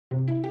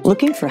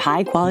Looking for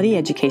high-quality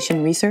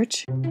education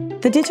research?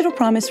 The Digital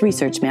Promise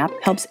Research Map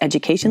helps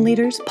education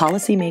leaders,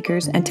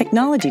 policymakers, and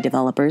technology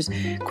developers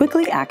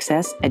quickly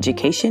access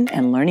education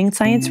and learning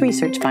science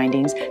research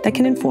findings that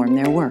can inform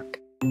their work.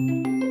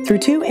 Through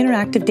 2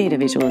 interactive data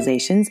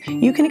visualizations,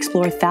 you can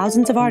explore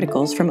thousands of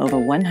articles from over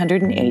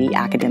 180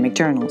 academic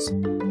journals.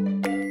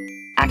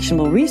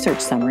 Actionable research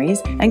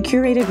summaries and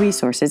curated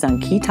resources on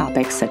key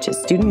topics such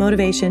as student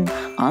motivation,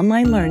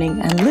 online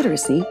learning, and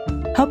literacy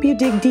help you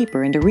dig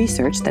deeper into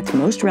research that's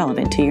most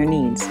relevant to your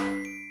needs.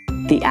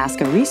 The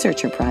Ask a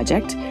Researcher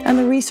project and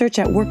the Research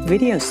at Work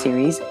video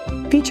series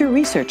feature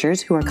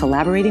researchers who are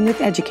collaborating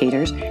with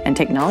educators and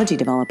technology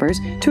developers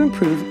to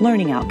improve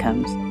learning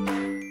outcomes.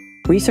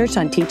 Research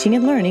on teaching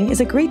and learning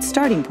is a great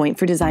starting point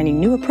for designing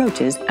new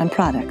approaches and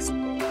products.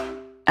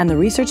 And the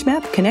Research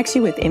Map connects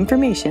you with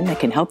information that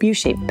can help you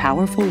shape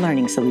powerful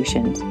learning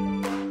solutions.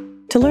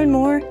 To learn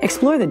more,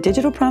 explore the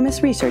Digital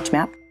Promise Research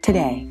Map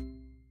today.